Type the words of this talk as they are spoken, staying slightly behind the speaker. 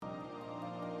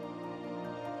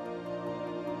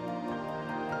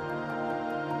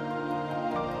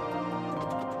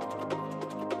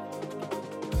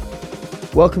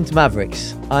Welcome to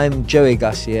Mavericks. I'm Joey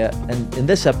Garcia, and in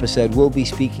this episode, we'll be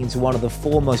speaking to one of the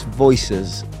foremost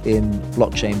voices in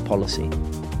blockchain policy.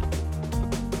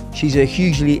 She's a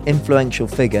hugely influential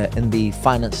figure in the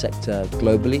finance sector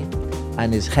globally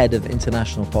and is head of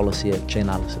international policy at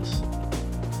Chainalysis.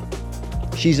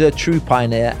 She's a true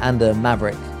pioneer and a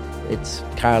maverick. It's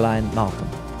Caroline Malcolm.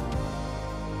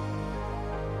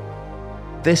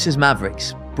 This is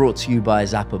Mavericks, brought to you by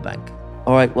Xapo Bank.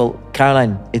 All right, well,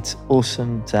 Caroline, it's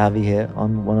awesome to have you here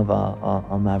on one of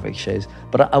our Maverick shows.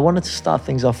 But I wanted to start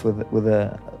things off with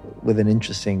an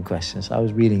interesting question. So I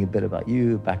was reading a bit about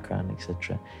you, background,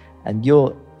 etc. And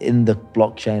you're in the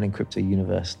blockchain and crypto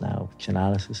universe now,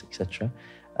 Chainalysis, etc.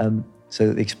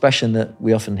 So the expression that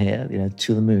we often hear,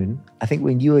 to the moon, I think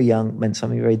when you were young meant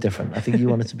something very different. I think you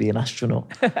wanted to be an astronaut.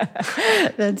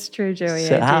 That's true, Joey.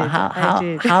 So I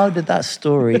did. how did that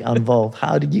story unfold?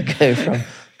 How did you go from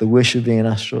the wish of being an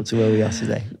astronaut to where we are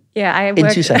today? Yeah, in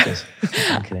 2 seconds.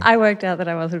 I worked out that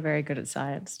I wasn't very good at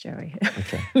science, Joey.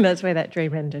 Okay. That's where that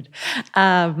dream ended.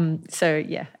 And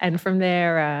from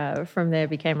there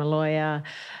became a lawyer,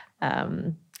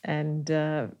 and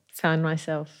found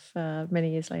myself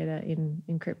many years later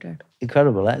in crypto.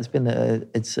 Incredible. That's been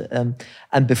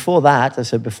and before that,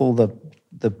 so before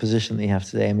the position that you have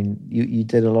today, I mean, you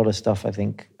did a lot of stuff, I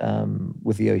think,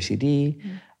 with the OECD,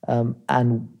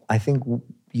 and I think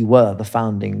you were the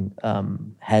founding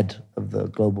head of the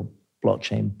global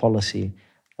blockchain policy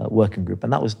working group,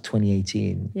 and that was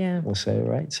 2018 or so,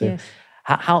 right? So yes.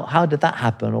 How did that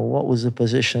happen, or what was the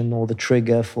position or the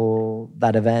trigger for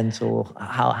that event, or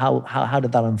how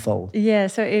did that unfold? Yeah,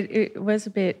 so it was a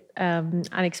bit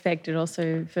unexpected.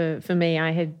 Also for me,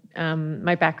 I had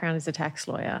my background as a tax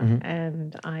lawyer,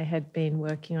 and I had been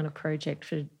working on a project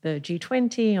for the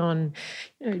G20 on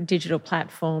digital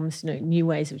platforms, new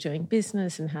ways of doing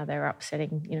business, and how they're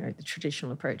upsetting the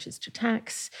traditional approaches to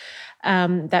tax.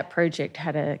 That project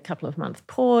had a couple of month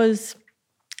pause.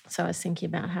 So I was thinking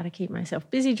about how to keep myself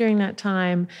busy during that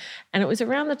time. And it was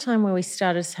around the time where we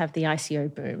started to have the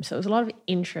ICO boom. So there was a lot of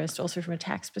interest also from a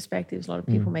tax perspective. There was a lot of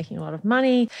people making a lot of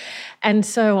money. And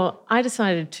so I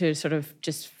decided to sort of,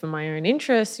 just for my own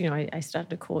interest, I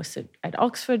started a course at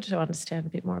Oxford to understand a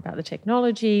bit more about the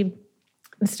technology,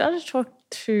 and started to talk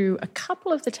to a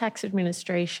couple of the tax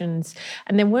administrations,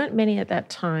 and there weren't many at that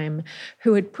time,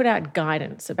 who had put out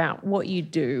guidance about what you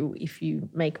do if you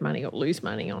make money or lose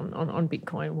money on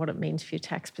Bitcoin, what it means for your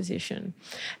tax position.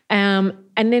 And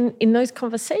then in those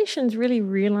conversations, really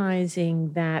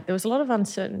realizing that there was a lot of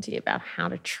uncertainty about how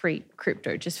to treat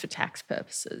crypto just for tax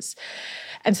purposes.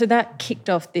 And so that kicked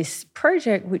off this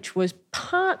project, which was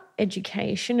part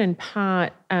education and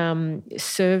part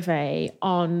survey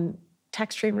on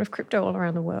tax treatment of crypto all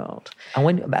around the world.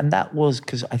 And that was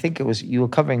because I think you were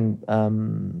covering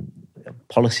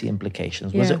policy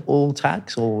implications. Was it all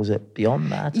tax, or was it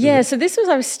beyond that? Yeah, so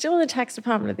I was still in the tax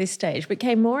department at this stage,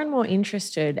 became more and more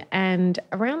interested. And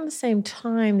around the same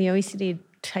time, the OECD had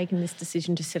taken this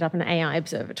decision to set up an AI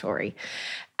observatory.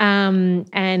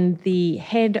 And the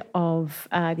head of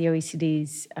the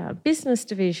OECD's business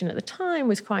division at the time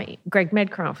Greg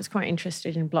Medcraft was quite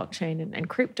interested in blockchain and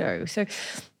crypto. So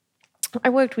I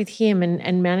worked with him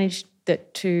and managed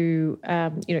that to,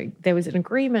 there was an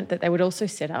agreement that they would also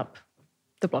set up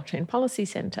the Blockchain Policy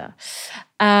Centre.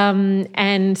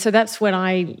 And so that's when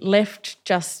I left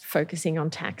just focusing on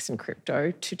tax and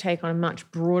crypto to take on a much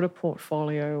broader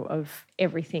portfolio of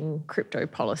everything crypto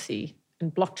policy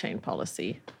and blockchain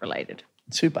policy related.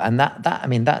 Super. And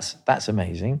that's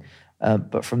amazing.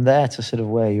 But from there to sort of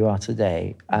where you are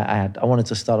today, I wanted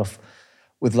to start off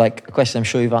with a question I'm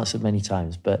sure you've answered many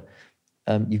times, but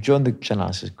you've joined the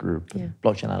Chainalysis group,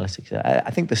 blockchain analytics. I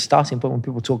think the starting point when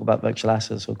people talk about virtual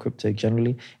assets or crypto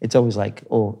generally, it's always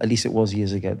or at least it was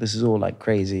years ago, this is all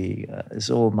crazy, it's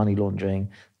all money laundering,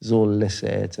 it's all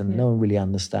illicit, and no one really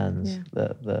understands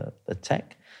the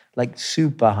tech,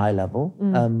 super high level.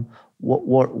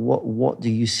 What do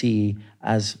you see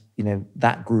as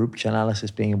that group,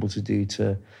 Chainalysis, being able to do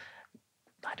to,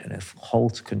 I don't know,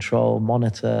 halt, control,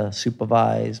 monitor,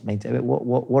 supervise, maintain?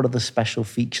 What are the special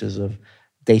features of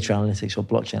data analytics or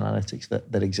blockchain analytics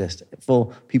that exist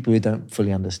for people who don't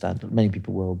fully understand? Many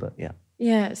people will, but yeah.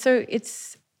 Yeah, so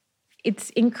it's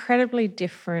incredibly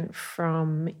different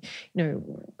from,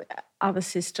 other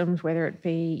systems, whether it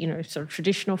be, sort of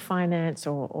traditional finance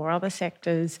or other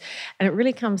sectors. And it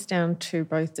really comes down to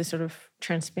both the sort of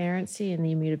transparency and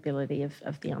the immutability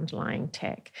of the underlying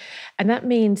tech. And that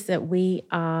means that we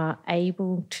are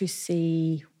able to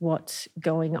see what's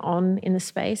going on in the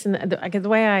space. And the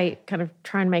way I kind of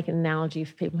try and make an analogy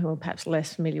for people who are perhaps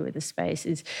less familiar with the space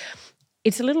is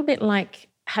it's a little bit like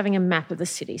having a map of the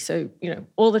city. So,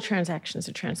 all the transactions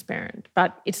are transparent.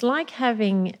 But it's like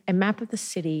having a map of the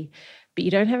city, but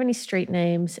you don't have any street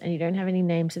names and you don't have any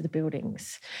names of the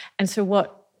buildings. And so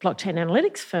what blockchain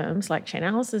analytics firms like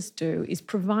Chainalysis do is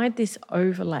provide this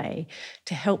overlay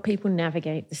to help people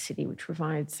navigate the city, which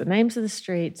provides the names of the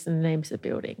streets and the names of the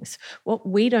buildings. What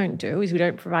we don't do is we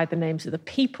don't provide the names of the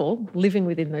people living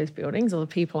within those buildings or the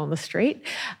people on the street,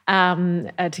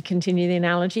 to continue the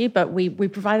analogy, but we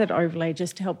provide that overlay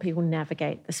just to help people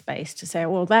navigate the space, to say,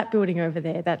 well, that building over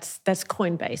there, that's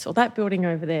Coinbase, or that building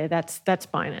over there, that's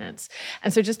Binance.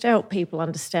 And so just to help people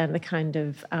understand the kind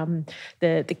of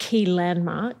the key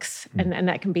landmarks. And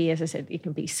that can be, as I said, it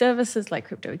can be services like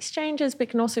crypto exchanges, but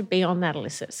it can also be on that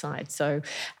illicit side. So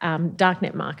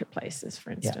darknet marketplaces,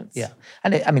 for instance. Yeah.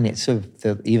 And it's sort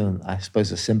of even, I suppose,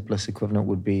 the simplest equivalent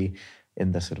would be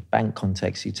in the sort of bank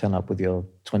context. You turn up with your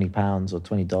 £20 or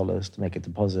 $20 to make a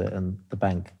deposit, and the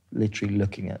bank literally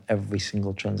looking at every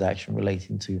single transaction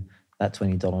relating to that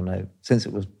 $20 note since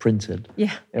it was printed.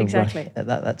 Yeah, exactly.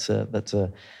 That's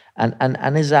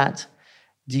and is that,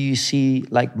 do you see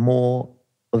like more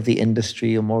of the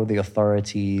industry or more of the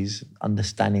authorities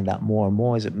understanding that more and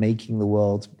more? Is it making the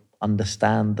world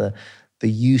understand the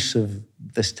use of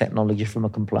this technology from a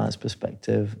compliance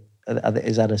perspective?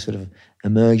 Is that a sort of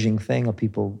emerging thing? Are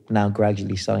people now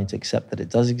gradually starting to accept that it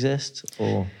does exist?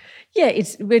 Or yeah,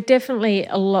 we're definitely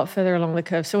a lot further along the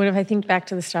curve. So if I think back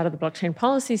to the start of the Blockchain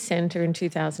Policy Center in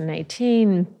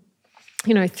 2018,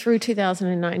 through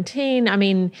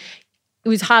 2019, it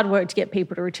was hard work to get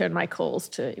people to return my calls,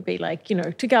 to be like,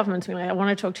 to governments, being like, I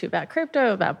want to talk to you about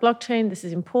crypto, about blockchain. This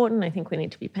is important. I think we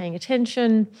need to be paying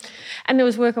attention. And there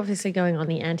was work obviously going on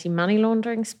in the anti-money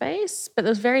laundering space, but there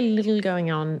was very little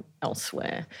going on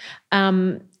elsewhere.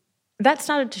 That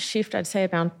started to shift, I'd say,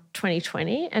 about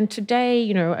 2020. And today,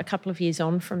 a couple of years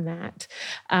on from that,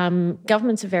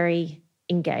 governments are very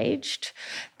engaged.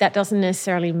 That doesn't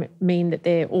necessarily mean that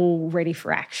they're all ready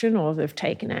for action or they've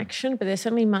taken action, but they're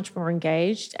certainly much more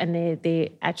engaged, and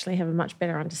they actually have a much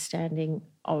better understanding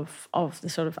of the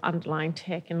sort of underlying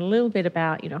tech and a little bit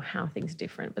about, how things are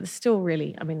different. But it's still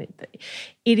really,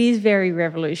 it is very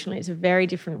revolutionary. It's a very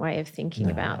different way of thinking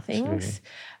about things.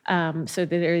 So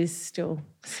there is still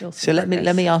some So let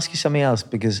me ask you something else,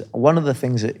 because one of the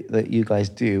things that you guys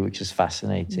do, which is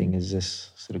fascinating, is this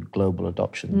sort of global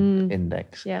adoption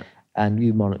index. Yeah. And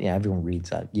everyone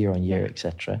reads that year on year,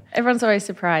 etc. Everyone's always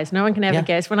surprised. No one can ever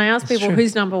guess. When I ask people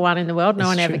who's number one in the world, no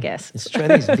one ever guesses. It's true. I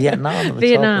think it's Vietnam at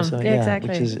the top. So, exactly.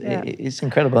 Which is it's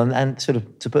incredible. And sort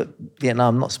of to put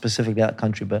Vietnam, not specifically that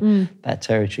country, but that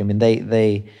territory.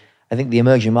 They I think the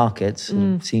emerging markets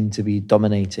seem to be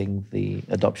dominating the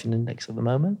adoption index at the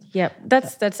moment. Yeah,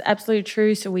 that's absolutely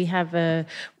true. So we have the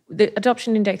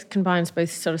adoption index combines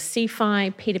both sort of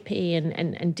CeFi, P2P,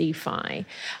 and DeFi.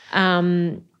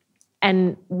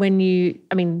 And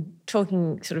when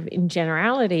talking sort of in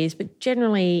generalities, but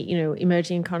generally,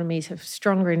 emerging economies have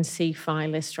stronger in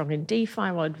CeFi, less strong in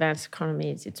DeFi, while advanced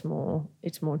economies, it's more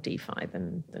DeFi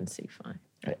than CeFi.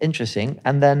 Interesting.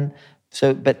 And then,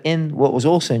 but in what was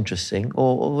also interesting,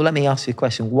 or let me ask you a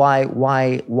question: why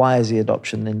is the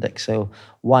adoption index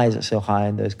why is it so high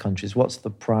in those countries? What's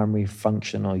the primary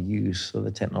function or use of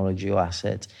the technology or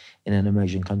asset in an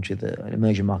emerging country, an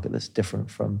emerging market that's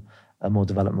different from a more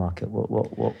developed market?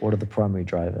 What are the primary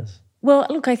drivers? Well,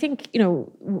 look, I think,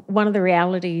 one of the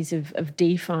realities of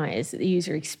DeFi is that the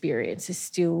user experience is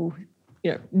still,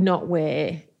 not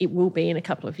where it will be in a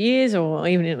couple of years or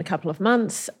even in a couple of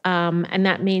months. And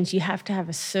that means you have to have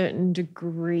a certain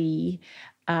degree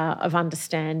of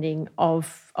understanding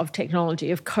of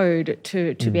technology, of code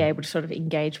to be able to sort of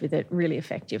engage with it really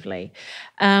effectively.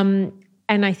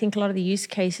 And I think a lot of the use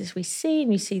cases we see,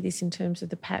 and you see this in terms of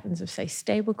the patterns of, say,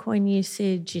 stablecoin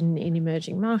usage in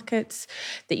emerging markets,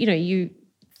 that,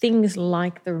 things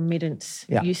like the remittance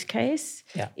use case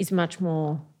is much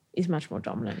more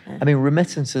dominant there.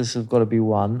 Remittances have got to be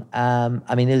one.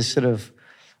 Is sort of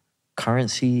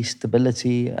currency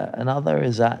stability another?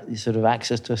 Is that sort of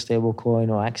access to a stablecoin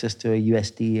or access to a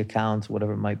USD account,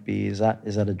 whatever it might be? Is that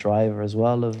a driver as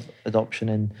well of adoption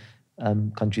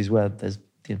in countries where there's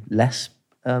less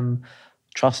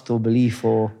trust or belief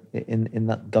or in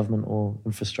that government or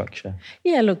infrastructure?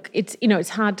 Yeah, look, it's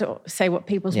hard to say what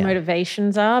people's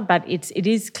motivations are, but it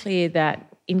is clear that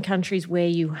in countries where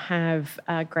you have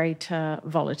greater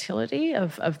volatility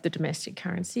of the domestic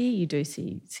currency, you do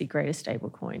see greater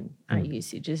stablecoin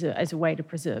usage as a way to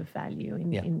preserve value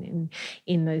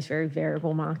in those very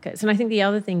variable markets. And I think the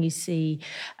other thing you see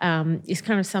is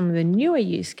kind of some of the newer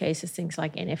use cases, things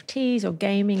like NFTs or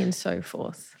gaming and so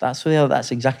forth. That's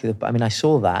exactly I mean, I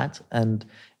saw that and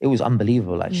it was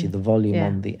unbelievable, actually, the volume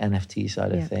on the NFT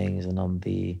side of things and on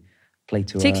the play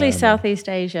to particularly earn. Southeast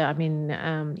Asia. I mean,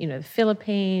 the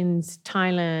Philippines,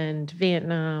 Thailand,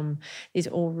 Vietnam, these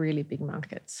are all really big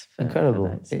markets. Incredible.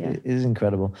 For those, It is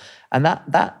incredible. And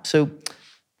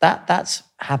that's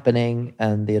happening,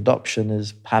 and the adoption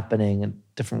is happening at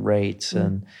different rates.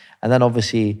 And then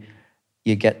obviously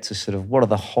you get to sort of what are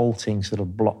the halting sort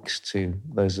of blocks to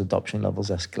those adoption levels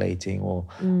escalating, or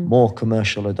more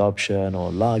commercial adoption,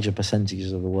 or larger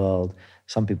percentages of the world.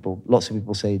 Lots of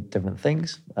people say different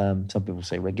things. Some people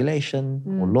say regulation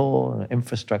or law or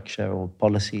infrastructure or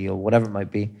policy or whatever it might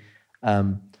be.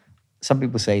 Some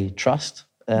people say trust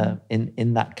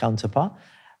in that counterpart.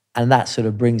 And that sort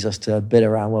of brings us to a bit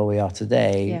around where we are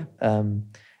today.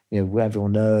 Where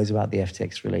everyone knows about the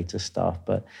FTX related stuff,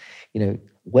 but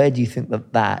where do you think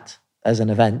that as an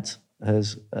event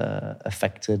has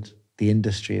affected the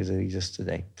industry as it exists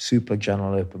today? Super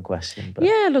general, open question. But.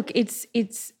 Yeah, look, it's.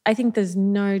 I think there's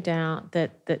no doubt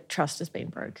that trust has been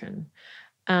broken,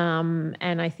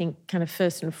 and I think kind of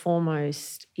first and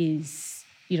foremost is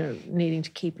needing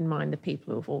to keep in mind the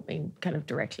people who have all been kind of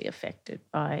directly affected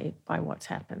by what's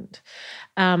happened.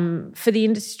 For the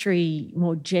industry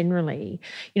more generally,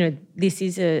 this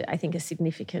is I think a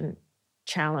significant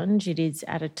challenge. It is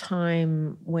at a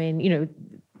time when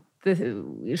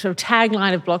the sort of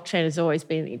tagline of blockchain has always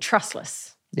been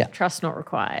trustless. Yeah. Trust not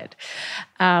required.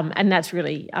 And that's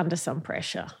really under some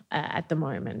pressure at the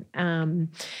moment.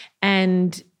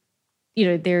 And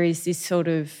there is this sort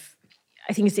of,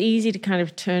 I think it's easy to kind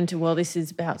of turn to, well, this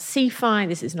is about CeFi,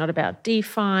 this is not about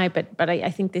DeFi, but I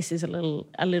think this is a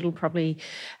little probably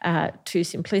too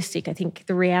simplistic. I think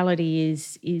the reality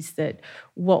is that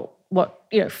what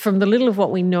from the little of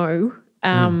what we know,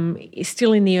 is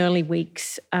still in the early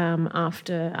weeks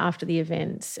after the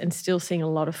events and still seeing a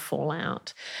lot of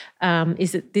fallout,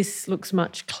 is that this looks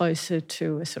much closer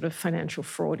to a sort of financial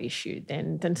fraud issue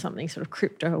than something sort of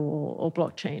crypto or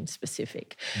blockchain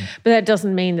specific. But that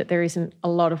doesn't mean that there isn't a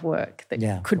lot of work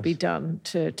that could be done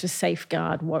to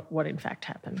safeguard what in fact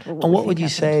happened. And what would you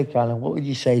say, Carolyn, what would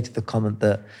you say to the comment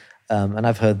that, and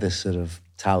I've heard this sort of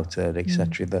touted,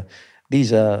 etc., that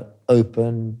these are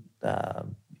open,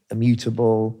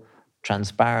 immutable,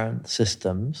 transparent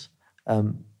systems,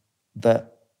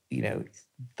 that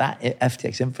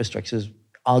FTX infrastructure has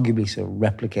arguably sort of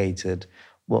replicated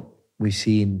what we've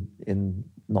seen in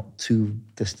not too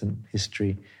distant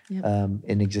history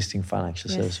in existing financial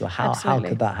services. So how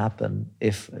could that happen?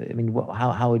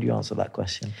 How would you answer that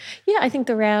question? Yeah, I think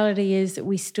the reality is that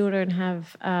we still don't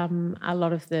have a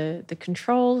lot of the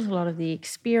controls, a lot of the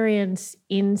experience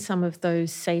in some of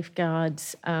those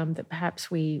safeguards that perhaps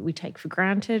we take for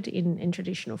granted in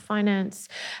traditional finance,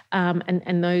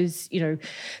 and those,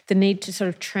 the need to sort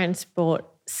of transport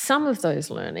some of those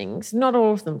learnings, not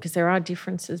all of them, because there are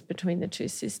differences between the two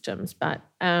systems, but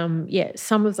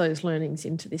some of those learnings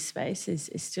into this space is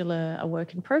still a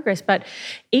work in progress. But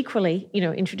equally,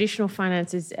 in traditional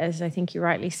finance, as I think you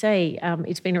rightly say,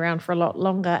 it's been around for a lot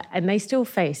longer, and they still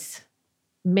face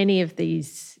many of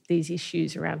these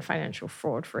issues around financial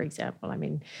fraud, for example. I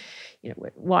mean,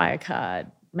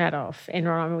 Wirecard, Madoff,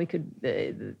 Enron,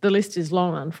 the list is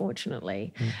long,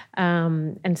 unfortunately.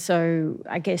 And so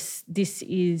I guess this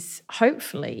is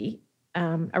hopefully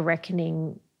a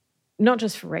reckoning, not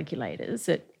just for regulators,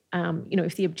 that,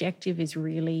 if the objective is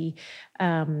really,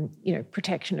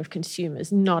 protection of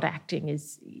consumers, not acting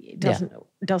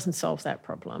doesn't solve that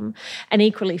problem. And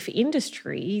equally for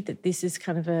industry, that this is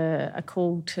kind of a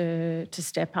call to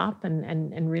step up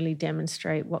and really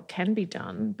demonstrate what can be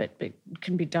done, but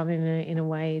can be done in a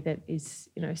way that is,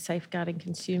 safeguarding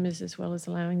consumers as well as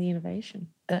allowing the innovation.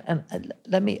 And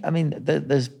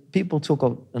there's people talk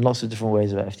in lots of different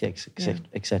ways about FTX,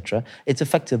 etc. It's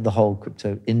affected the whole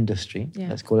crypto industry,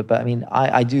 let's call it. But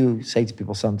I do say to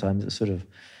people sometimes it's sort of,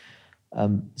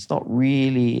 it's not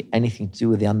really anything to do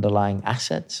with the underlying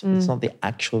assets. It's not the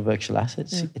actual virtual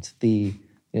assets. It's the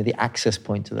access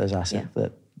point to those assets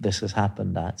that this has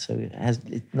happened at. So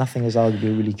nothing has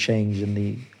arguably really changed in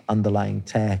the underlying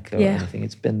tech or anything.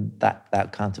 It's been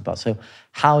that counterpart. So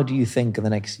how do you think in the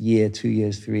next year, 2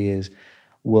 years, 3 years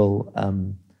will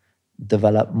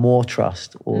develop more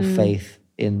trust or faith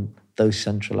in those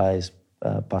centralized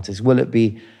parties? Will it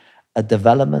be a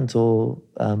development or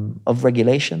of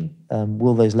regulation?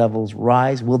 Will those levels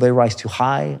rise? Will they rise too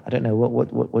high? I don't know.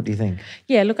 What do you think?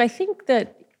 Yeah, look, I think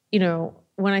that,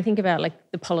 when I think about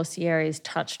like the policy areas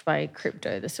touched by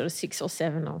crypto, there's sort of 6 or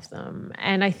 7 of them.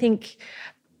 And I think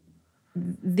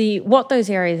what those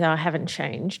areas are haven't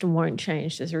changed and won't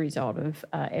change as a result of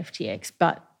FTX,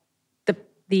 but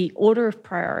the order of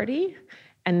priority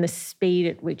and the speed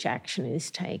at which action is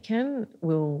taken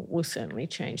will certainly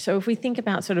change. So if we think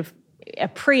about sort of a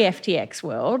pre-FTX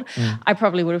world, I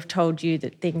probably would have told you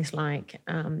that things like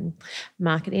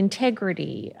market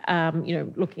integrity,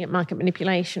 looking at market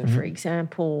manipulation, for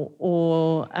example,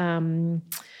 or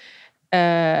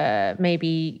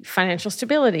maybe financial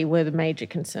stability were the major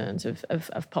concerns of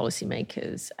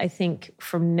policymakers. I think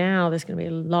from now there's going to be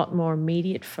a lot more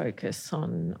immediate focus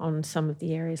on some of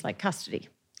the areas like custody.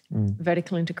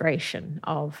 Vertical integration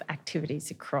of activities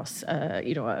across,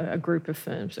 a group of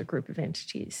firms, a group of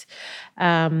entities,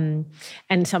 and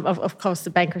some, of course, the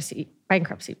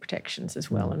bankruptcy protections as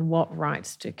well, and what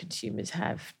rights do consumers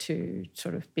have to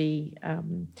sort of be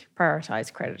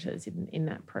prioritised creditors in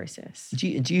that process. Do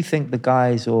you think the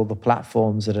guys or the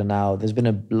platforms that are now, there's been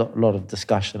a lot of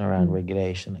discussion around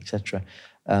regulation, etc.,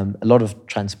 a lot of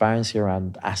transparency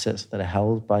around assets that are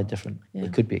held by different,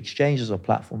 it could be exchanges or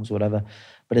platforms, whatever.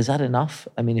 But is that enough?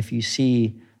 I mean, if you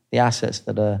see the assets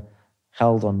that are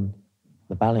held on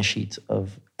the balance sheet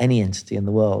of any entity in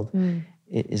the world,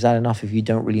 is that enough if you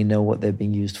don't really know what they're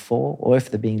being used for, or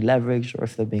if they're being leveraged, or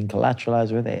if they're being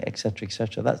collateralized, or et cetera, et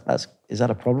cetera? Is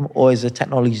that a problem, or is there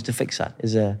technology to fix that?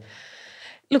 Is there?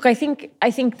 Look, I think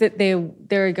that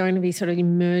there are going to be sort of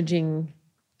emerging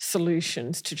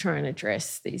solutions to try and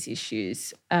address these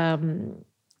issues.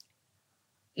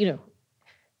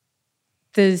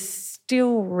 There's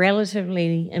still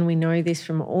relatively, and we know this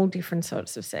from all different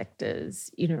sorts of sectors,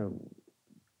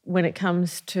 when it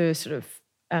comes to sort of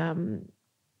the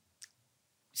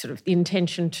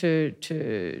intention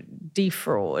to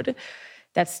defraud,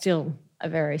 that's still a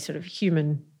very sort of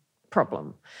human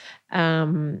problem.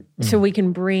 So we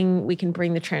can bring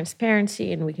the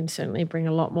transparency, and we can certainly bring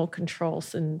a lot more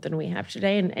controls than we have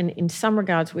today. And in some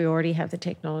regards, we already have the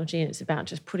technology, and it's about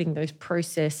just putting those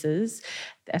processes,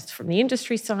 that's from the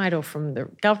industry side or from the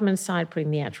government side,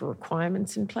 putting the actual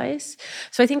requirements in place.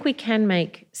 So I think we can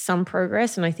make some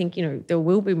progress, and I think, there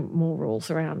will be more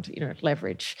rules around,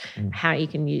 leverage, how you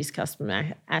can use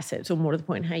customer assets, or more to the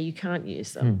point, how you can't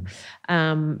use them.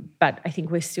 But I think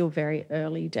we're still very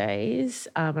early days,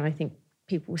 and I think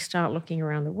people start looking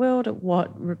around the world at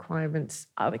what requirements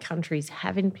other countries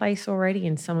have in place already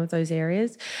in some of those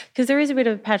areas, because there is a bit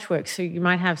of patchwork. So you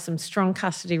might have some strong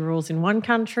custody rules in one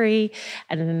country,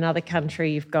 and in another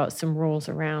country you've got some rules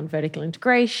around vertical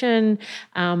integration.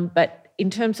 But in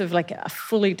terms of like a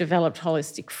fully developed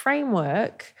holistic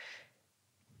framework,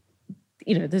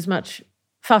 there's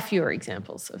far fewer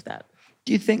examples of that.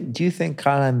 Do you think,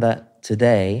 Caroline, that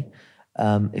today,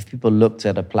 if people looked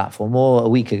at a platform, or a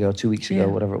week ago, 2 weeks ago,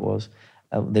 whatever it was,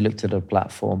 they looked at a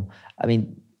platform, I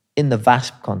mean, in the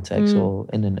VASP context or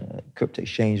in a crypto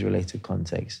exchange-related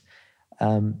context,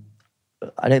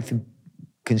 I don't think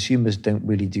consumers don't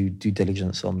really do due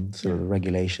diligence on sort of the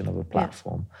regulation of a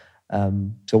platform.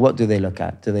 So what do they look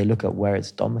at? Do they look at where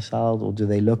it's domiciled, or do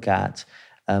they look at,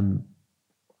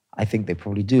 I think they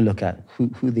probably do look at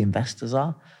who the investors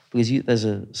are, because there's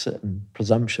a certain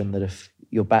presumption that if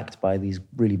you're backed by these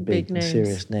really big and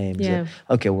serious names, that,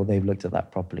 okay, well, they've looked at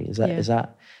that properly. Is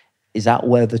that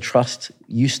where the trust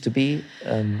used to be?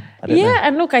 I don't know.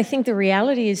 And look, I think the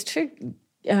reality is too,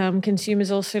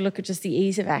 consumers also look at just the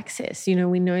ease of access. We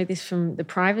know this from the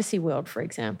privacy world, for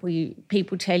example.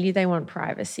 People tell you they want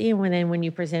privacy, and when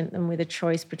you present them with a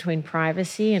choice between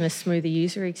privacy and a smoother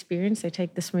user experience, they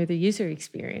take the smoother user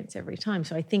experience every time.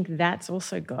 So I think that's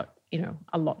also got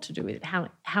a lot to do with it.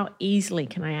 How easily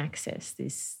can I access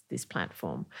this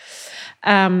platform?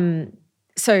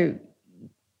 So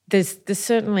there's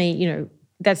certainly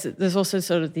there's also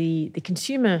sort of the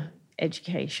consumer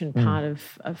education part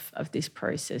of this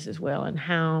process as well, and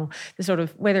how the sort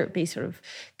of, whether it be sort of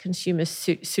consumer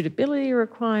suitability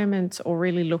requirements, or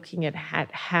really looking at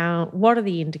what are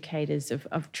the indicators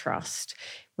of trust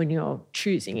when you're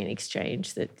choosing an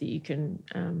exchange that you can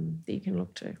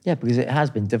look to. Yeah, because it has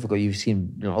been difficult. You've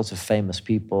seen lots of famous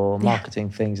people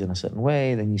marketing things in a certain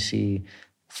way. Then you see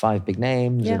 5 big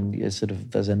names, and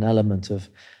there's an element of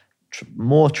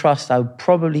more trust, I would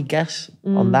probably guess,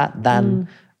 on that than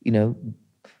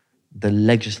the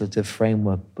legislative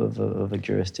framework of a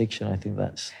jurisdiction. I think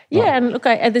that's and look,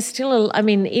 there's still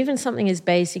even something as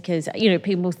basic as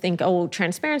people think, oh, well,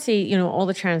 transparency, all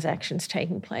the transactions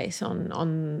taking place on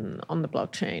the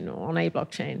blockchain or on a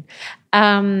blockchain,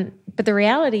 but the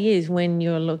reality is when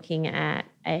you're looking at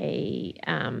a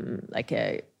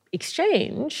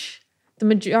exchange, the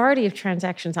majority of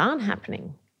transactions aren't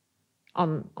happening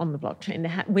on the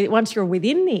blockchain. Once you're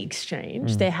within the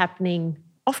exchange, they're happening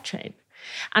off-chain.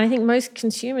 And I think most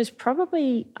consumers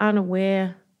probably aren't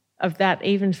aware of that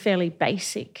even fairly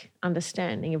basic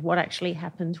understanding of what actually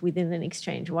happens within an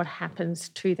exchange, what happens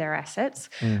to their assets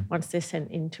once they're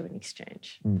sent into an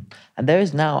exchange. And there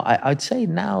is now, I'd say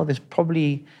now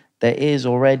there is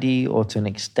already, or to an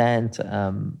extent,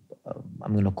 I'm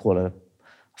going to call it a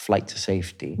flight to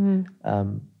safety,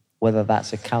 whether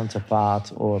that's a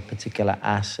counterpart or a particular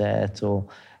asset, or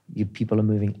people are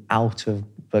moving out of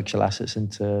virtual assets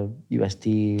into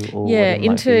USD or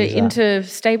into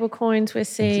stable coins we're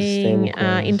seeing,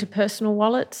 into personal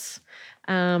wallets.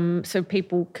 So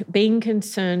people being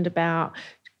concerned about,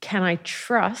 can I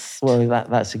trust? Well,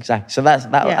 that's exactly, so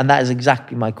and that is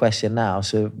exactly my question now.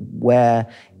 So where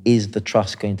is the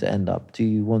trust going to end up? Do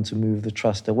you want to move the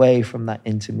trust away from that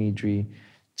intermediary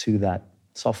to that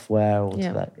software or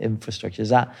to that infrastructure?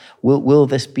 Will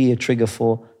this be a trigger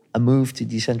for a move to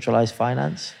decentralized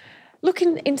finance? Look,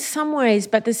 in some ways,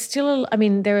 but there's still,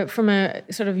 there from a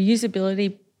sort of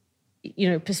usability,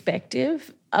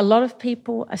 perspective, a lot of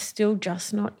people are still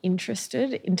just not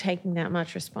interested in taking that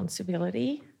much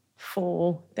responsibility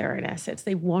for their own assets.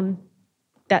 They want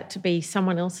that to be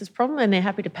someone else's problem, and they're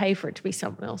happy to pay for it to be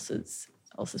someone else's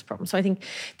problem. So I think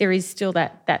there is still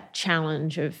that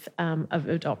challenge of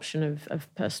adoption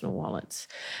of personal wallets.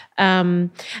 And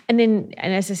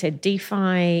as I said,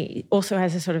 DeFi also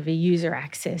has a sort of a user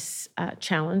access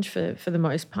challenge for the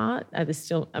most part. There's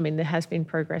still, there has been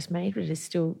progress made, but it is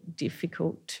still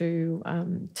difficult to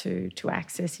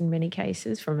access in many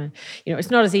cases. It's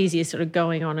not as easy as sort of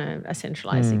going on a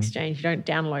centralized exchange. You don't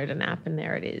download an app and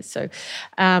there it is. So.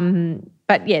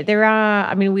 But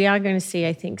yeah, we are going to see,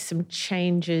 I think, some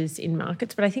changes in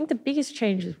markets, but I think the biggest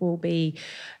changes will be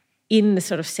in the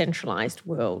sort of centralized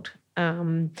world,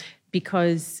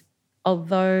 because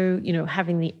although,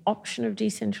 having the option of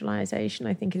decentralization,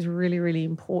 I think is really, really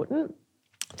important.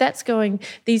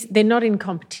 They're not in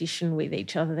competition with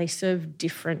each other. They serve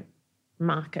different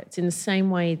markets in the same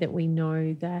way that we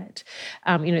know that,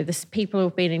 the people who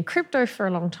have been in crypto for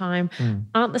a long time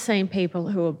aren't the same people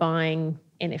who are buying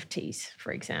NFTs,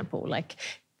 for example. Like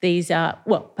these are,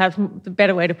 perhaps the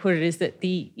better way to put it is that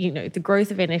the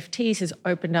growth of NFTs has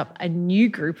opened up a new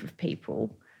group of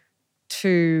people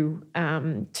to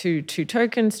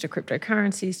tokens, to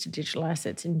cryptocurrencies, to digital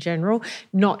assets in general,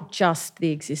 not just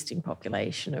the existing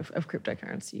population of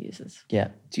cryptocurrency users. Yeah.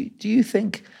 Do you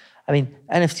think,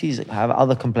 NFTs have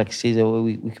other complexities, or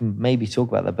we can maybe talk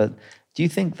about that, but do you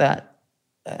think that,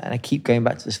 and I keep going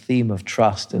back to this theme of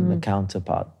trust and the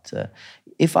counterpart,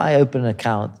 if I open an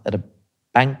account at a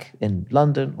bank in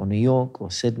London or New York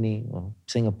or Sydney or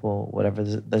Singapore, whatever,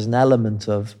 there's an element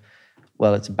of,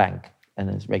 it's a bank and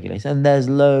it's regulated. And there's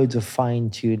loads of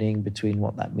fine-tuning between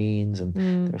what that means, and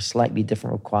there are slightly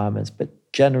different requirements. But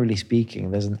generally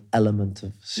speaking, there's an element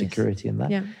of security in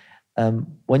that. Yeah.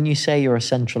 When you say you're a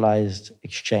centralized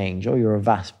exchange or you're a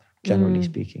VASP, generally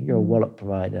speaking, you're a wallet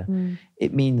provider,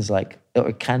 it means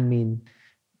it can mean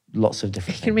lots of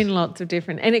different things. It can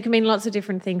mean lots of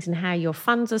different things in how your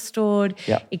funds are stored.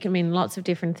 Yep. It can mean lots of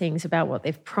different things about what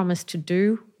they've promised to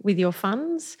do with your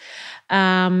funds.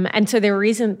 And so there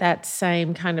isn't that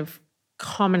same kind of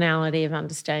commonality of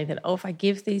understanding that, if I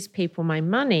give these people my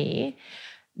money,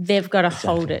 they've got to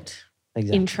hold it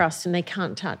in trust and they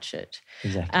can't touch it.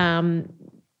 Exactly.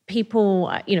 People,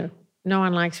 no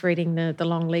one likes reading the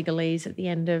long legalese at the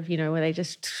end of, where they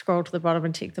just scroll to the bottom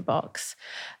and tick the box.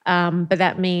 But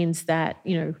that means that,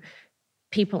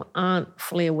 people aren't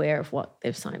fully aware of what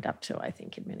they've signed up to, I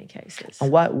think, in many cases.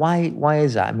 And why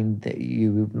is that?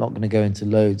 You're not going to go into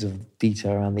loads of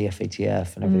detail around the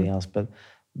FATF and everything else, but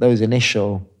those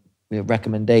initial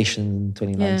recommendations in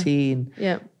 2019,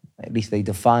 at least they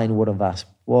define what a VASP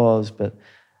was, but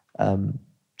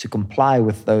to comply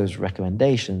with those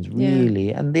recommendations,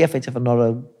 really, and the FATF are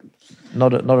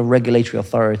not a regulatory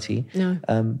authority,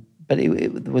 but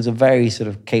it was a very sort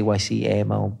of KYC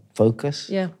AML focus.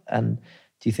 Yeah. And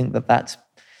do you think that's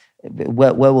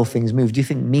where will things move? Do you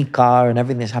think MiCA and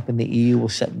everything that's happened in the EU will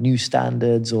set new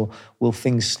standards, or will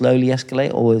things slowly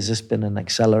escalate, or has this been an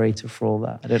accelerator for all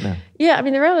that? I don't know. Yeah, the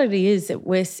reality is that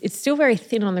it's still very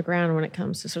thin on the ground when it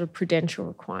comes to sort of prudential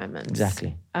requirements.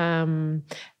 Exactly.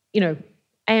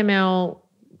 AML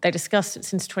they discussed it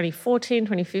since 2014,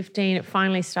 2015. It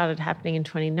finally started happening in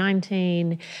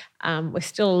 2019. We're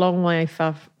still a long way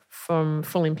from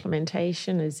full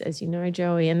implementation, as you know,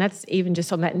 Joey, and that's even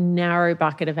just on that narrow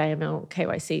bucket of AML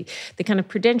KYC. The kind of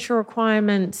prudential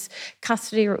requirements,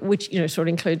 custody, which sort of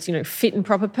includes fit and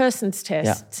proper persons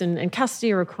tests and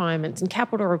custody requirements and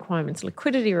capital requirements,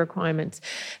 liquidity requirements.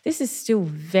 This is still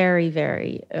very,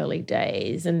 very early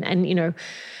days, and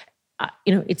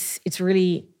it's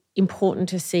really important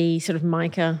to see sort of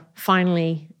MICA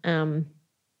finally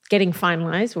getting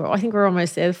finalised. Well, I think we're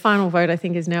almost there. The final vote, I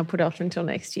think, is now put off until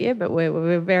next year, but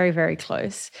we're very, very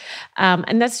close.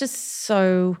 And that's just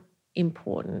so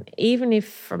important. Even if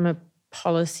from a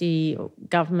policy or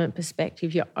government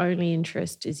perspective, your only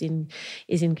interest is in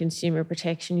consumer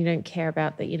protection, you don't care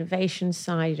about the innovation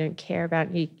side, you don't care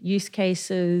about use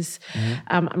cases.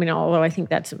 Although I think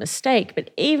that's a mistake, but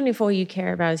even if all you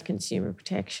care about is consumer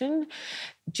protection,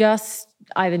 just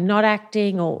either not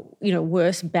acting or,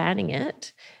 worse, banning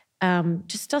it,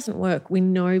 just doesn't work. We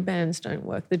know bans don't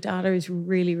work. The data is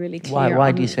really, really clear.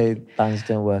 Why do you say bans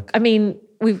don't work?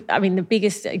 The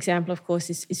biggest example, of course,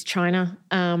 is China,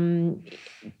 banned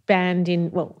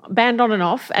on and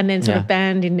off, and then sort of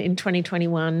banned in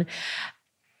 2021.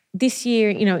 This year,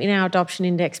 in our adoption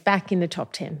index, back in the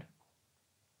top 10.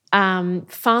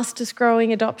 Fastest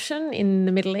growing adoption in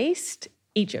the Middle East,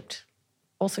 Egypt,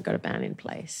 also got a ban in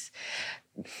place.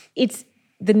 It's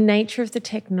the nature of the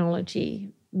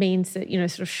technology means that,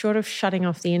 sort of short of shutting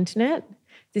off the internet,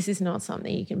 this is not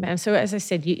something you can ban. So as I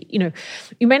said, you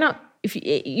may not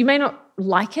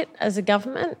like it as a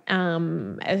government.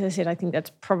 As I said, I think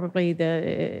that's probably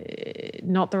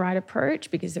not the right approach,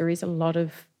 because there is a lot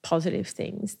of positive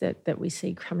things that we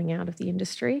see coming out of the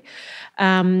industry.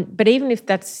 But even if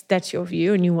that's your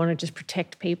view and you want to just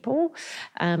protect people,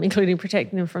 including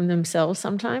protecting them from themselves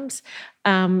sometimes,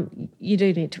 you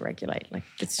do need to regulate.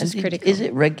 It's just critical. Is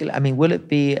it regular? Will it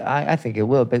be? I think it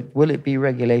will, but will it be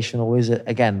regulation, or is it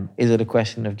a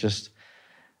question of just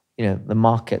the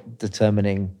market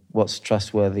determining what's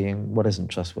trustworthy and what isn't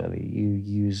trustworthy? You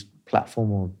use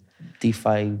platform or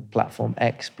DeFi platform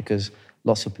X because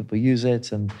lots of people use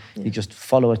it, and you just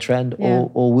follow a trend,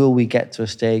 or will we get to a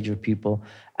stage of people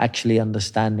actually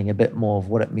understanding a bit more of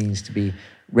what it means to be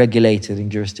regulated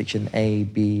in jurisdiction A,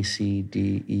 B, C,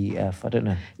 D, E, F? I don't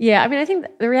know. Yeah, I think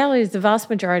the reality is the vast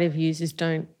majority of users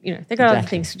don't, they've got other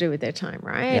things to do with their time,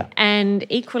 right? Yeah. And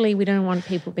equally, we don't want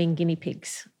people being guinea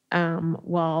pigs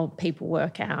while people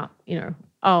work out,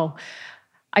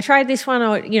 I tried this one,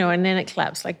 and then it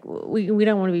collapsed. We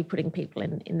don't want to be putting people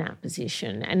in that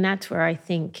position. And that's where I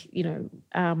think,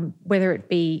 whether it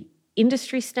be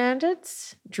industry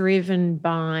standards driven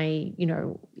by,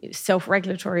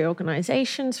 self-regulatory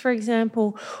organisations, for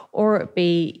example, or it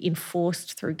be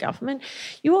enforced through government.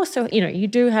 You also, you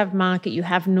do have market, you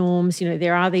have norms,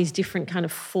 there are these different kind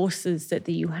of forces that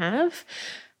you have.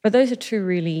 But those are two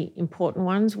really important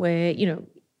ones where,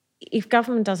 if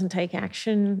government doesn't take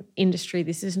action, industry,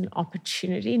 this is an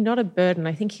opportunity, not a burden.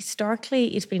 I think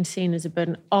historically it's been seen as a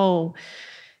burden. Oh,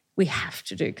 we have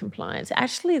to do compliance.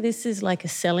 Actually, this is like a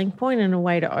selling point and a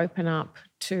way to open up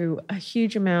to a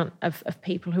huge amount of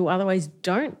people who otherwise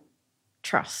don't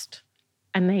trust.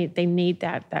 And they need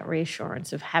that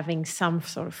reassurance of having some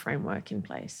sort of framework in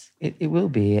place. It will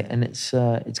be, and it's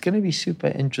going to be super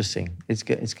interesting. It's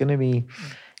going to be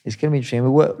interesting. We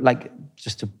work,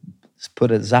 just to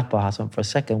put a Xapo hat on for a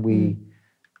second, we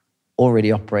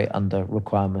already operate under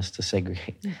requirements to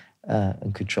segregate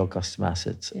and control customer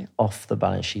assets off the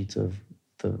balance sheet of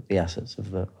the assets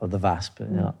of the VASP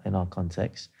in our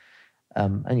context.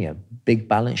 And big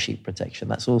balance sheet protection.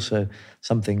 That's also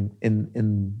something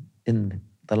in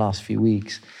the last few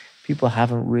weeks. People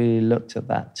haven't really looked at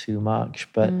that too much.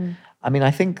 But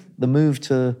I think the move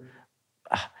to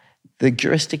the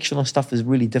jurisdictional stuff is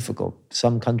really difficult.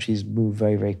 Some countries move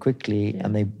very, very quickly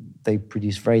and they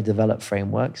produce very developed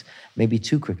frameworks, maybe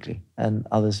too quickly. And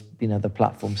others, the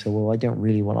platforms say, well, I don't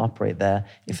really want to operate there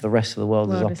if the rest of the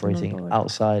world is operating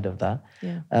outside of that.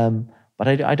 Yeah. But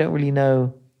I don't really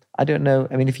know. I don't know.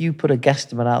 If you put a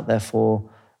guesstimate out there for,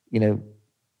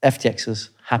 FTX has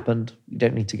happened, you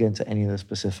don't need to go into any of the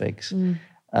specifics.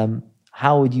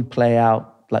 How would you play out,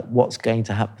 what's going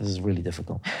to happen? This is really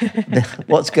difficult.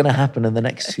 What's going to happen in the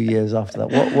next 2 years after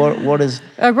that? What is...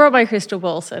 I brought my crystal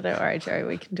ball, so don't worry, Joey,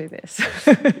 we can do this.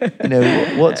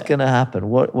 What's going to happen?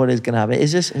 What is going to happen?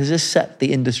 Has this set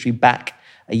the industry back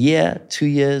a year, 2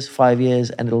 years, 5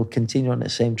 years, and it'll continue on the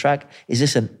same track? Is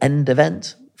this an end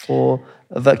event for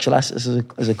virtual assets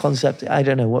as a concept? I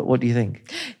don't know. What do you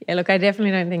think? Yeah, look, I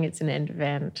definitely don't think it's an end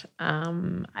event.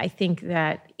 I think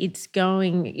that it's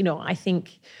going, I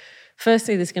think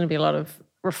Firstly, there's going to be a lot of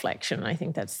reflection. I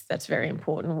think that's very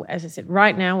important. As I said,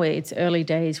 right now, where it's early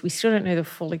days, we still don't know the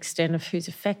full extent of who's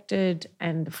affected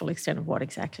and the full extent of what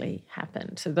exactly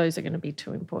happened. So those are going to be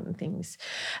two important things.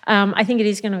 I think it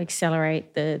is going to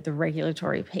accelerate the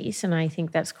regulatory piece, and I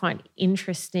think that's quite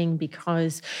interesting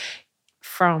because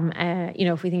from,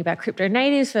 if we think about crypto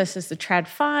natives versus the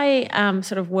TradFi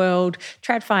sort of world,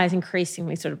 TradFi has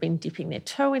increasingly sort of been dipping their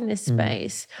toe in this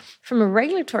space. From a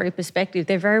regulatory perspective,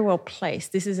 they're very well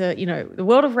placed. This is the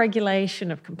world of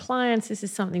regulation, of compliance. This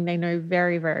is something they know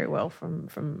very, very well from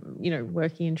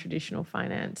working in traditional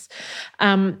finance.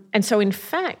 And so, in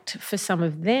fact, for some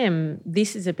of them,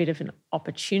 this is a bit of an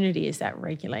opportunity as that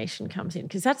regulation comes in,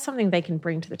 because that's something they can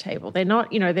bring to the table. They're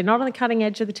not on the cutting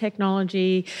edge of the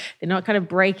technology. They're not kind of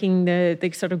breaking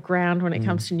the sort of ground when it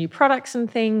comes to new products and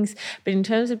things. But in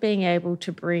terms of being able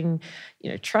to bring,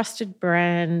 trusted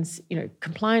brands,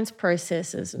 compliance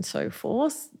processes and so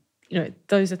forth,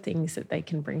 those are things that they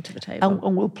can bring to the table.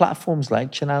 And will platforms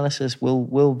like Chainalysis,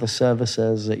 will the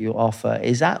services that you offer,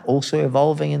 is that also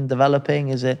evolving and developing?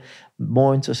 Is it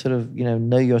more into sort of,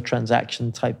 know your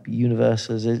transaction type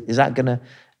universes? Is that going to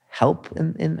help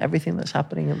in everything that's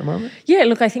happening at the moment? Yeah,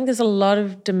 look, I think there's a lot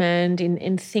of demand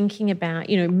in thinking about,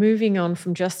 moving on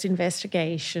from just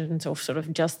investigations or sort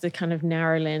of just the kind of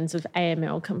narrow lens of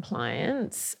AML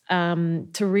compliance to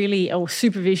really, or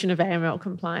supervision of AML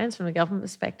compliance from a government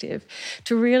perspective,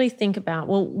 to really think about,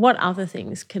 well, what other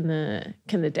things can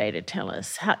the data tell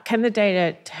us? How can the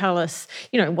data tell us,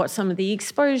 what some of the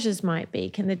exposures might be?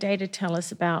 Can the data tell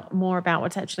us more about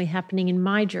what's actually happening in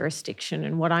my jurisdiction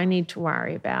and what I need to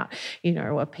worry about?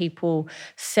 Are people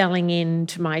selling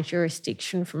into my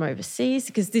jurisdiction from overseas?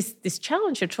 Because this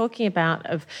challenge you're talking about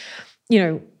of,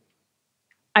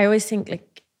 I always think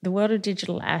like the world of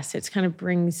digital assets kind of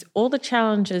brings all the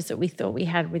challenges that we thought we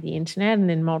had with the internet and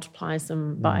then multiplies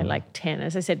them by like 10.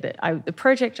 As I said, the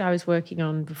project I was working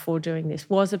on before doing this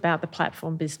was about the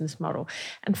platform business model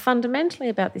and fundamentally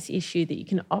about this issue that you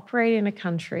can operate in a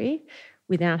country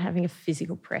without having a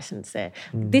physical presence there.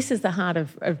 This is the heart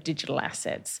of digital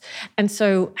assets. And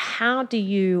so how do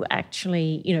you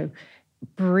actually,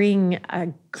 bring a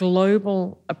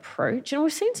global approach? And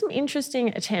we've seen some interesting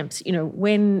attempts,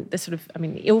 when the sort of,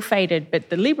 ill-fated, but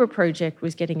the Libra project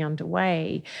was getting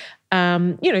underway,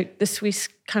 the Swiss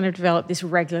kind of developed this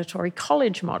regulatory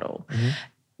college model.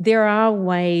 There are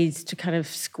ways to kind of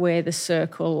square the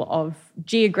circle of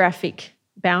geographic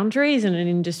boundaries in an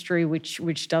industry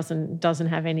which doesn't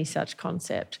have any such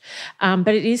concept.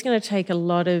 But it is going to take a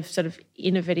lot of sort of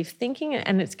innovative thinking,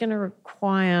 and it's going to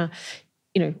require,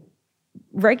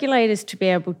 regulators to be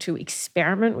able to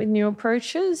experiment with new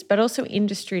approaches, but also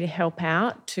industry to help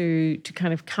out to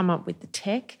kind of come up with the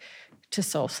tech to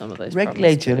solve some of those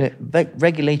problems.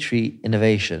 Regulatory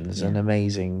innovation is an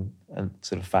amazing and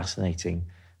sort of fascinating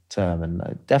term,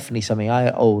 and definitely something I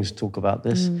always talk about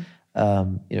this.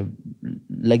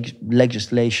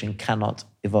 Legislation cannot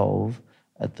evolve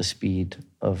at the speed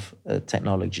of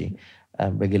technology.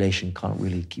 Regulation can't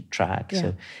really keep track.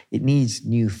 So it needs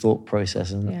new thought process.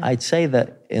 And I'd say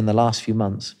that in the last few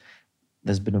months,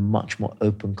 there's been a much more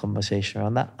open conversation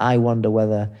around that. I wonder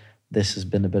whether this has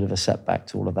been a bit of a setback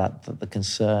to all of that, the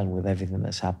concern with everything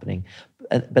that's happening.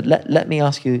 But let me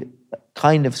ask you a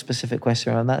kind of specific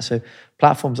question around that. So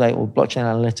platforms like blockchain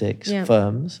analytics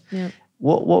firms,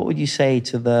 what would you say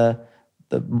to the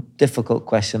difficult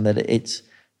question that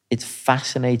it's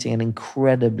fascinating and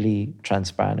incredibly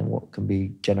transparent in what can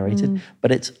be generated, but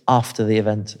it's after the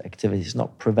event activity. It's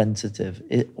not preventative,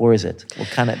 or is it? Or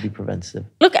can it be preventative?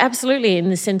 Look, absolutely, in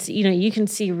the sense that, you can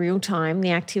see real time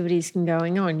the activities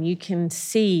going on. You can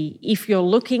see if you're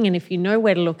looking and if you know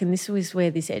where to look. And this is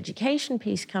where this education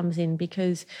piece comes in,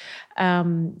 because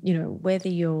whether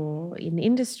you're in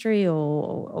industry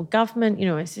or government,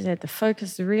 as I said, the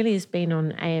focus really has been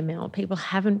on AML. People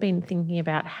haven't been thinking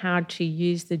about how to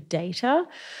use the data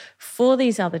for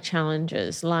these other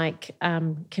challenges like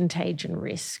contagion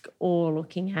risk, or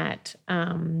looking at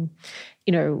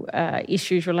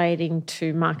issues relating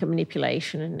to market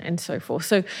manipulation and so forth.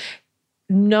 So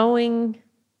knowing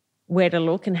where to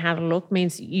look and how to look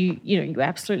means you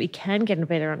absolutely can get a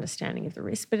better understanding of the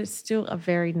risk, but it's still a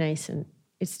very nascent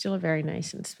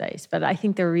space. But I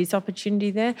think there is opportunity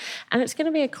there, and it's going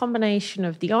to be a combination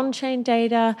of the on-chain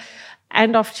data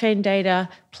and off-chain data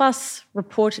plus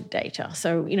reported data.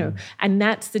 So, and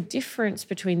that's the difference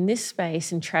between this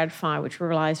space and TradFi, which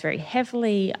relies very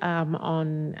heavily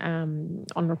on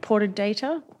reported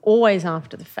data, always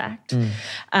after the fact.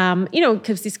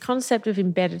 Because this concept of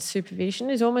embedded supervision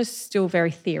is almost still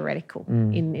very theoretical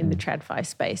in the TradFi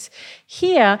space.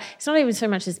 Here, it's not even so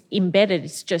much as embedded,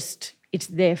 it's just it's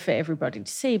there for everybody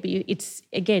to see. But it's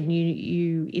again,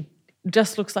 it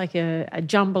just looks like a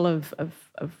jumble of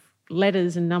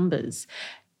letters and numbers.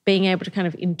 Being able to kind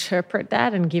of interpret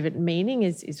that and give it meaning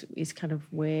is kind of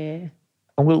where.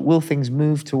 And will things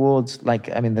move towards,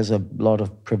 like, I mean, there's a lot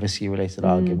of privacy-related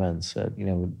arguments, a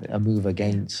move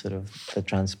against sort of the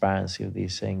transparency of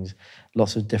these things,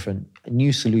 lots of different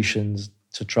new solutions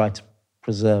to try to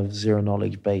preserve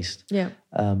zero-knowledge based. Yeah.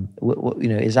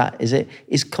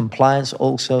 Is compliance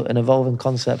also an evolving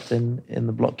concept in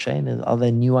the blockchain? Are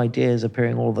there new ideas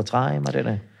appearing all the time? I don't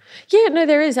know. Yeah, no,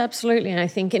 there is absolutely, I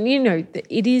think, and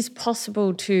it is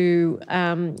possible to,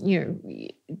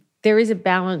 there is a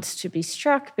balance to be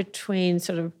struck between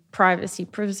sort of privacy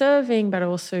preserving, but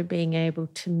also being able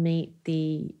to meet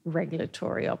the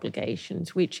regulatory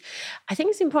obligations, which I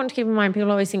think is important to keep in mind. People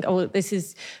always think, oh, this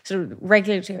is sort of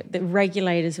regulatory, the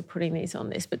regulators are putting these on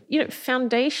this. But,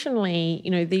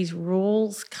 foundationally, these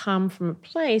rules come from a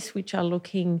place which are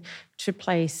looking to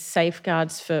place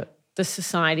safeguards for the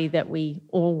society that we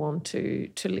all want to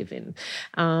live in.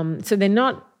 So they're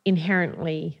not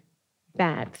inherently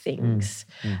bad things.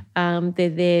 They're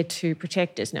there to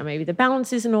protect us. Now, maybe the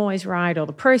balance isn't always right or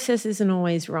the process isn't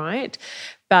always right,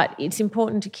 but it's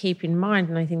important to keep in mind,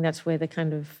 and I think that's where the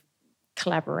kind of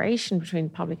collaboration between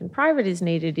public and private is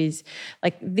needed, is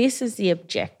like, this is the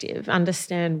objective,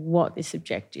 understand what this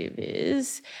objective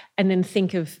is, and then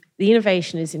think of the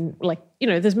innovation is in,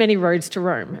 there's many roads to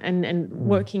Rome, and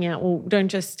working out, well, don't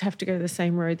just have to go the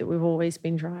same road that we've always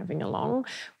been driving along.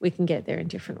 We can get there in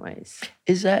different ways.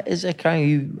 Is there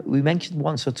kind of, we mentioned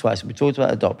once or twice, we talked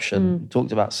about adoption, we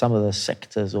talked about some of the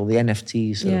sectors or the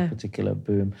NFT sort of particular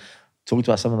boom, talked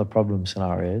about some of the problem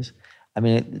scenarios. I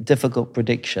mean, difficult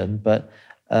prediction, but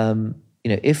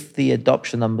if the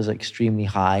adoption numbers are extremely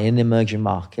high in emerging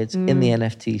markets, in the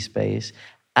NFT space,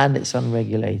 and it's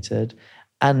unregulated,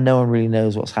 and no one really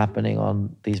knows what's happening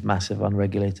on these massive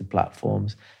unregulated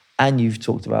platforms, and you've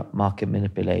talked about market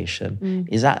manipulation,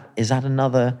 is that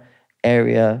another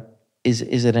area? Is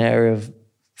it an area of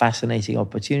fascinating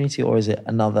opportunity, or is it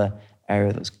another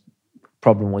area that's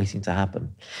problem waiting to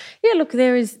happen? Yeah,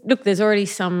 there's already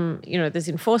some, there's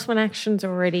enforcement actions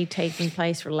already taking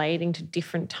place relating to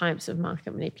different types of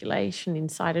market manipulation,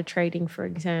 insider trading, for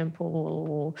example,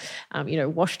 or,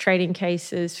 wash trading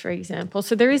cases, for example.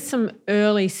 So there is some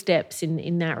early steps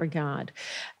in that regard.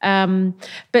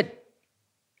 But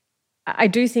I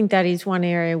do think that is one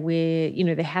area where,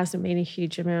 there hasn't been a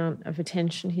huge amount of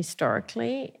attention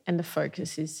historically, and the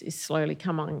focus is slowly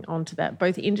coming onto that,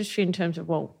 both industry in terms of,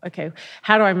 well, okay,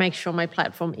 how do I make sure my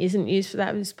platform isn't used for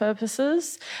those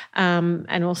purposes?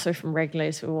 And also from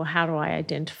regulators, well, how do I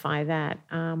identify that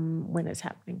when it's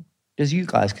happening? Because you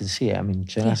guys can see it. I mean,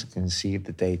 Chainalysis can see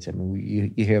the data. I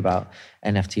mean, you hear about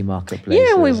NFT marketplaces.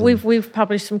 Yeah, we've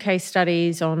published some case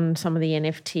studies on some of the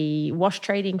NFT wash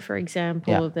trading, for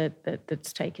example,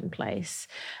 that's taken place.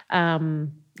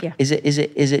 Is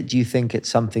it? Do you think it's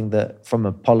something that, from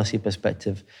a policy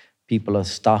perspective, people are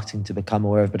starting to become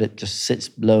aware of, but it just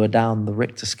sits lower down the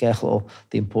Richter scale or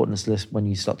the importance list when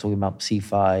you start talking about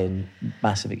CeFi and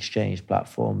massive exchange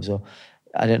platforms? Or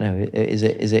I don't know. Is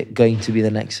it going to be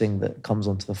the next thing that comes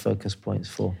onto the focus points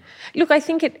for? Look, I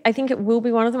think it will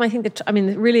be one of them. I think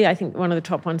one of the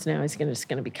top ones now is just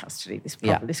going to be custody.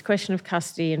 This question of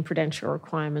custody and prudential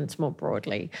requirements more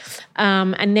broadly,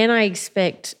 and then I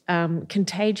expect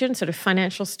contagion, sort of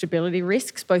financial stability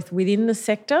risks, both within the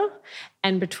sector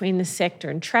and between the sector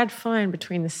and TradFi, and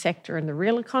between the sector and the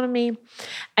real economy.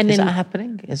 And is that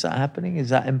happening? Is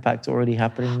that impact already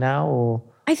happening now, or?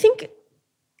 I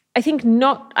think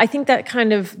not. I think that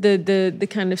kind of the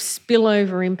kind of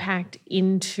spillover impact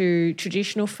into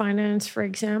traditional finance, for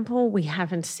example, we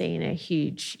haven't seen a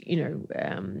huge,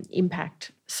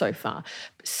 impact so far.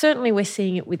 But certainly we're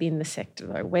seeing it within the sector,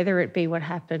 though, whether it be what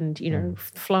happened,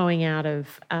 flowing out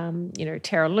of,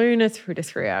 Terra Luna through to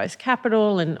 3 Hours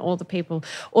Capital and all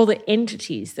the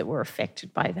entities that were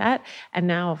affected by that. And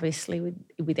now obviously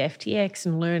with FTX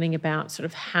and learning about sort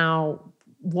of how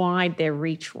wide their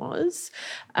reach was.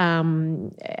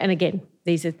 And again,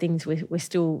 these are things we're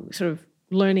still sort of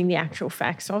learning the actual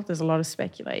facts of. There's a lot of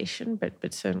speculation,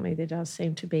 but certainly there does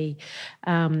seem to be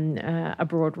a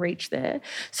broad reach there.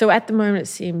 So at the moment it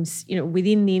seems,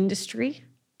 within the industry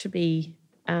to be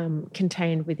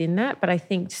contained within that. But I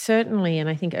think certainly, and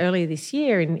I think earlier this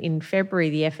year in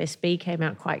February, the FSB came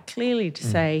out quite clearly to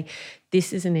say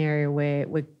this is an area where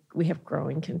we have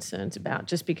growing concerns about,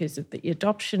 just because of the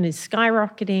adoption is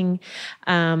skyrocketing,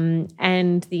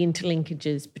 and the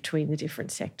interlinkages between the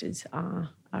different sectors are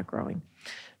growing.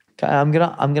 Okay, I'm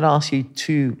gonna ask you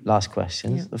two last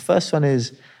questions. Yeah. The first one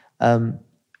is,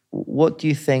 what do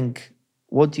you think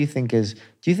what do you think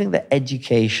that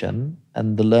education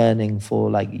and the learning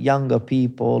for like younger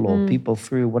people or people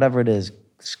through whatever it is,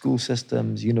 school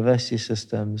systems, university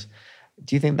systems,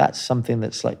 do you think that's something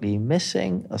that's slightly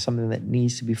missing or something that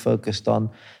needs to be focused on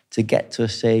to get to a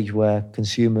stage where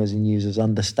consumers and users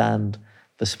understand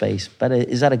the space better?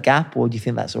 Is that a gap, or do you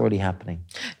think that's already happening?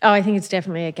 Oh, I think it's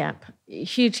definitely a gap, a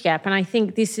huge gap. And I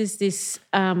think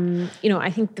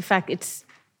I think the fact it's,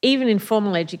 even in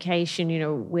formal education,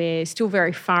 we're still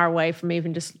very far away from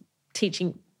even just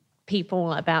teaching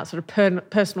people about sort of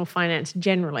personal finance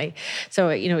generally. So,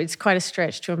 it's quite a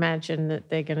stretch to imagine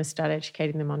that they're going to start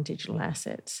educating them on digital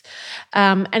assets.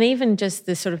 And even just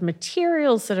the sort of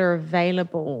materials that are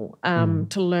available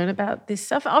to learn about this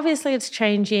stuff. Obviously, it's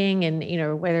changing,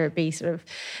 and, whether it be sort of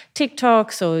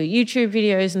TikToks or YouTube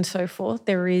videos and so forth,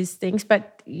 there is things,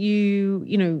 but you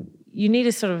need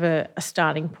a sort of a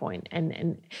starting point.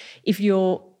 And if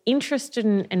you're interested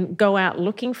in, and go out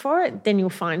looking for it, then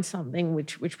you'll find something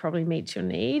which probably meets your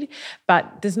need.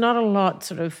 But there's not a lot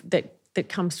sort of that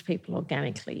comes to people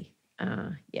organically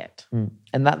yet.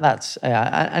 And that's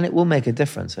and it will make a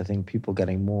difference. I think people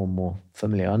getting more and more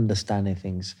familiar, understanding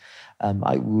things.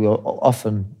 I've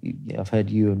heard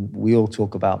you and we all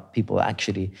talk about people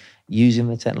actually using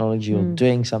the technology or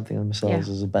doing something themselves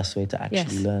as the best way to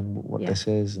actually learn what this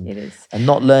is. And, it is. And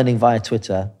not learning via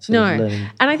Twitter.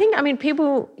 And I think,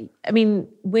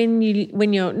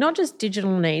 when you're not just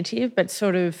digital native, but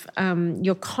sort of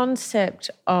your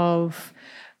concept of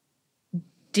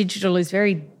digital is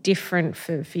very different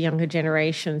for younger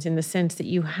generations, in the sense that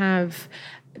you have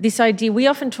this idea. We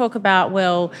often talk about,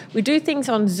 we do things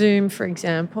on Zoom, for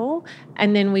example,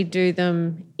 and then we do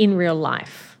them in real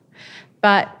life.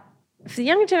 But for the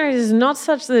younger generation, there's not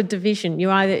such the division.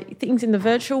 You either things in the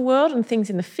virtual world and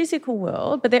things in the physical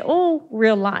world, but they're all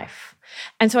real life.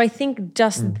 And so I think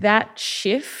just that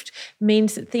shift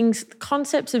means that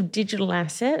concepts of digital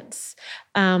assets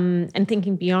and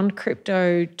thinking beyond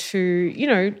crypto to,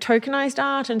 tokenized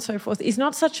art and so forth is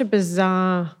not such a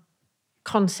bizarre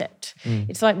concept.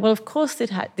 It's like, well, of course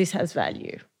this has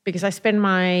value, because I spend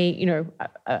my,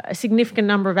 a significant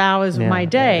number of hours of my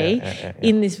day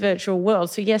in this virtual world.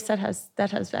 So yes, that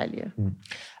has value.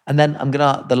 And then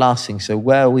the last thing. So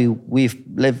where we've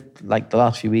lived like the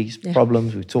last few weeks,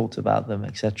 problems, we've talked about them,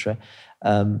 etc.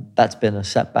 That's been a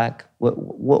setback.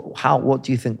 What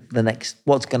do you think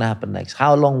what's going to happen next?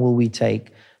 How long will we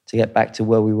take to get back to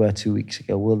where we were 2 weeks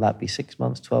ago? Will that be 6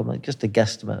 months, 12 months? Just a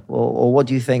guesstimate. Or what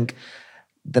do you think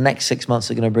the next 6 months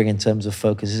are going to bring in terms of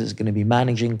focus? Is it going to be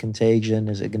managing contagion?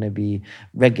 Is it going to be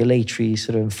regulatory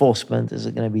sort of enforcement? Is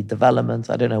it going to be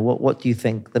development? I don't know. What do you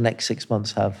think the next 6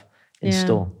 months have in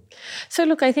store? So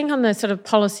look, I think on the sort of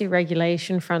policy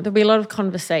regulation front, there'll be a lot of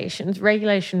conversations.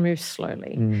 Regulation moves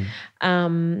slowly.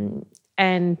 And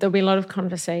there'll be a lot of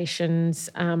conversations,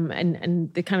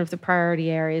 and the kind of the priority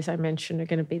areas I mentioned are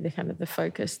going to be the kind of the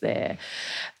focus there.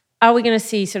 Are we going to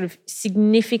see sort of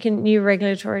significant new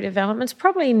regulatory developments?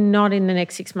 Probably not in the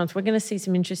next 6 months. We're going to see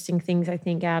some interesting things, I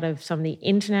think, out of some of the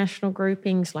international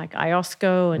groupings like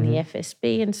IOSCO and the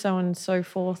FSB and so on and so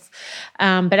forth.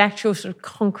 But actual sort of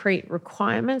concrete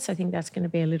requirements, I think that's going to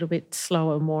be a little bit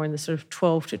slower, more in the sort of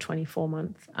 12 to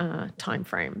 24-month time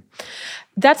frame.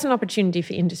 That's an opportunity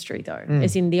for industry, though,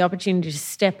 as in the opportunity to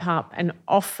step up and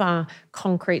offer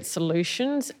concrete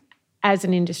solutions as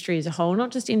an industry as a whole, not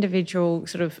just individual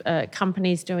sort of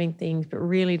companies doing things, but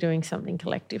really doing something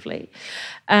collectively.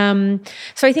 So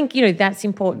I think, that's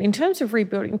important. In terms of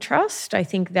rebuilding trust, I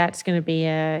think that is going to be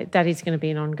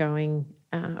an ongoing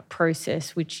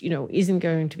process, which, isn't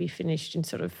going to be finished in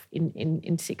sort of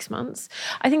in 6 months.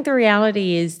 I think the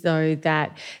reality is, though,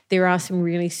 that there are some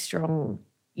really strong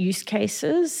use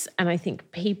cases, and I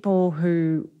think people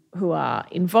who are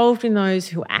involved in those,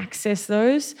 who access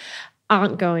those,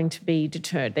 aren't going to be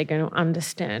deterred. They're going to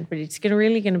understand, but it's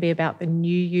really going to be about the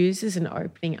new users and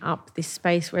opening up this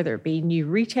space, whether it be new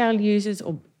retail users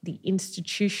or the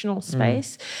institutional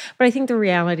space. But I think the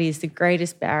reality is the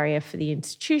greatest barrier for the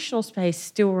institutional space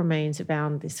still remains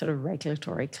around this sort of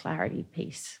regulatory clarity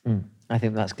piece. I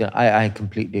think that's good. I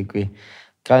completely agree.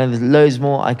 Kind of there's loads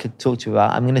more I could talk to you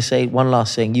about. I'm going to say one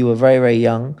last thing. You were very, very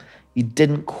young. You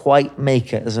didn't quite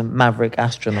make it as a Maverick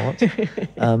astronaut.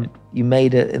 You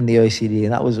made it in the OECD,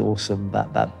 and that was awesome,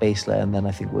 that base layer. And then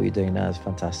I think what you're doing now is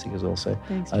fantastic as well. So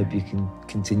Thanks, I hope you can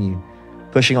continue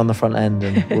pushing on the front end,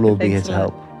 and we'll all be here to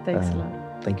help. Thanks a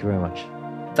lot. Thank you very much.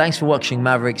 Thanks for watching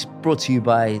Mavericks, brought to you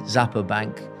by Xapo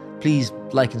Bank. Please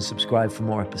like and subscribe for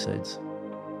more episodes.